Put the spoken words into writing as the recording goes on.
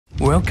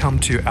Welcome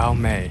to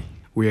AOMEI.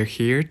 We are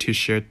here to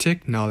share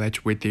tech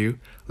knowledge with you.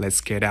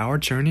 Let's get our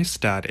journey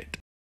started.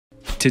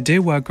 Today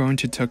we are going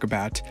to talk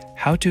about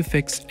how to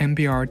fix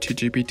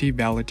MBR2GPT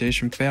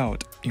validation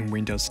failed in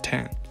Windows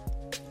 10.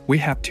 We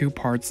have two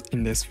parts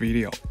in this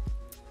video.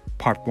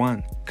 Part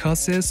 1.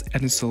 Causes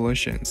and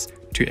solutions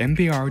to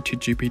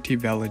MBR2GPT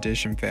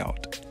validation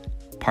failed.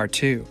 Part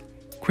 2.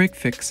 Quick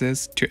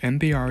fixes to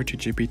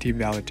MBR2GPT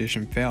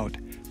validation failed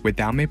with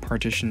AOMEI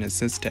Partition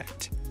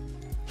Assistant.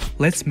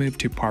 Let's move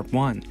to Part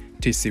 1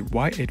 to see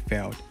why it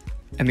failed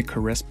and the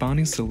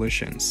corresponding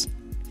solutions.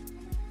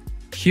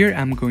 Here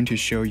I'm going to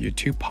show you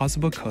two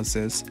possible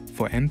causes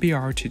for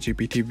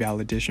MBR2GPT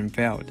validation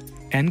failed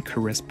and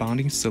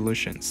corresponding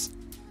solutions.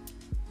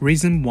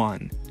 Reason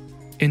 1.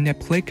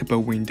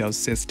 Inapplicable Windows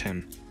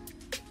system.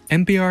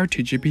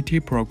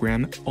 MBR2GPT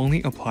program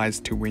only applies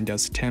to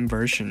Windows 10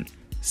 version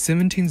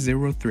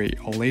 1703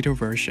 or later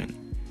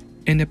version.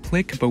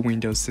 Inapplicable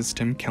Windows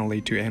system can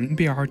lead to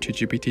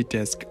MBR2GPT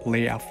disk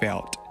layout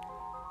failed.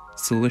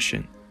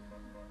 Solution.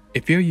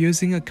 If you're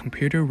using a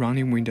computer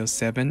running Windows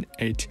 7,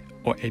 8,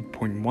 or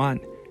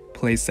 8.1,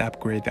 please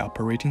upgrade the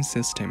operating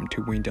system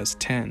to Windows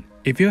 10.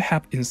 If you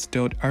have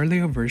installed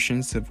earlier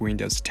versions of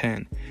Windows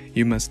 10,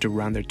 you must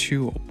run the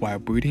tool while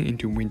booting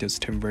into Windows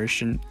 10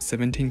 version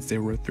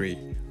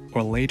 1703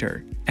 or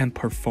later and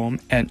perform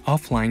an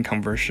offline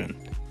conversion.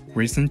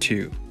 Reason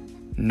 2.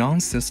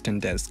 Non-system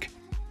disk.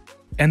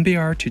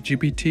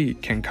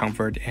 MBR2GPT can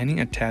convert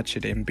any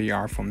attached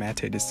MBR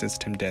formatted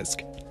system disk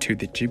to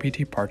the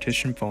GPT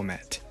partition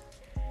format.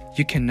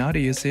 You cannot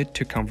use it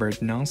to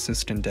convert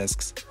non-system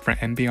disks from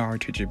MBR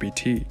to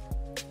GPT.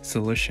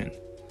 Solution.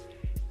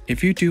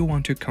 If you do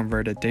want to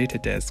convert a data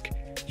disk,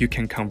 you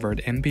can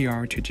convert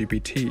MBR to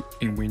GPT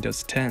in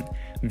Windows 10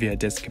 via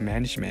disk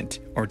management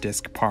or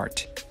disk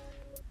part.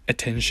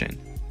 Attention!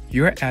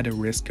 You are at a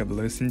risk of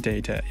losing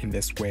data in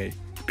this way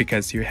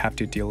because you have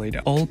to delete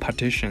all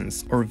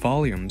partitions or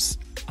volumes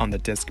on the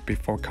disk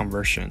before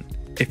conversion.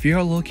 If you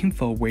are looking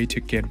for a way to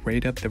get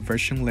rid of the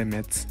version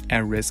limits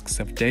and risks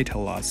of data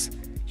loss,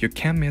 you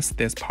can't miss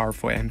this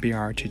powerful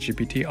MBR to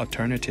GPT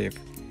alternative.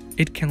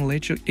 It can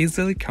let you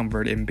easily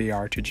convert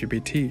MBR to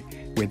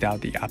GPT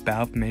without the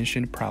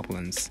above-mentioned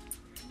problems.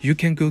 You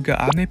can Google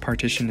AOMEI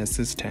Partition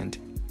Assistant,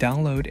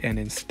 download and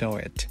install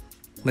it.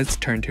 Let's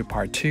turn to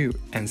Part 2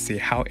 and see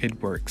how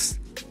it works.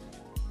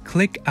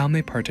 Click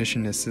AOMEI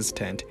Partition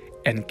Assistant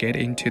and get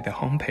into the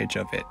homepage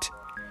of it.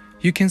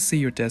 You can see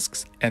your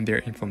disks and their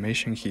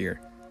information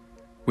here.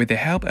 With the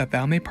help of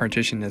AOMEI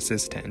Partition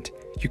Assistant,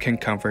 you can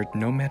convert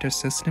no matter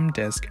system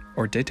disk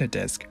or data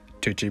disk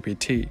to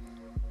GPT.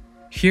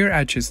 Here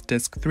I choose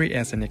disk 3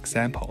 as an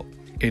example.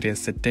 It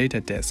is a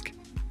data disk.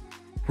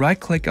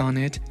 Right-click on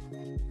it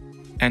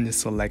and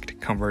select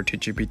Convert to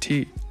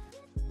GPT.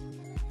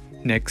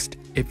 Next,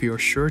 if you're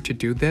sure to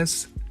do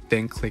this,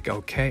 then click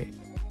OK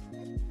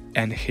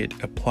and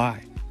hit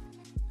Apply.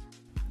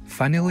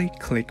 Finally,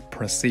 click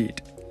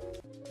Proceed.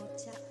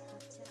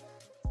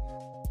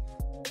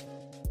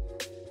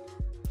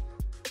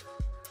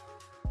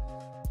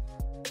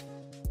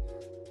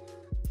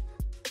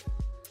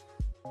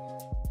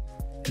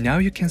 Now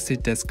you can see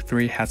disk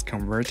 3 has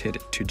converted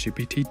to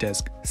GPT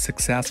disk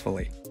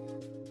successfully.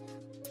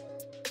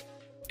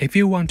 If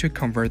you want to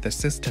convert the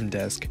system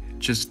disk,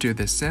 just do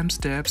the same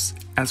steps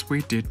as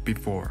we did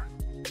before.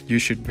 You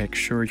should make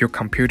sure your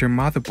computer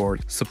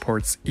motherboard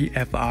supports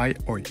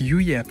EFI or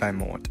UEFI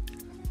mode.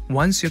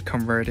 Once you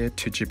convert it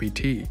to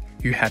GPT,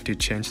 you have to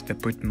change the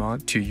boot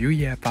mode to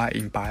UEFI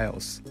in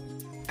BIOS.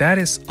 That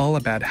is all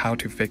about how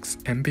to fix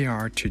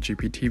MBR to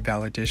GPT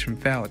validation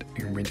failed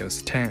in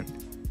Windows 10.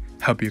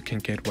 Hope you can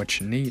get what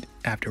you need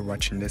after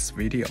watching this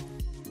video.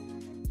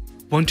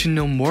 Want to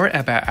know more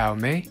about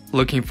AOMEI?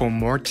 Looking for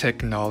more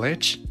tech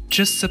knowledge?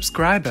 Just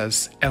subscribe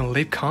us and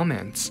leave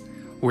comments.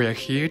 We are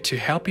here to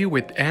help you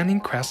with any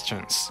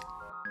questions.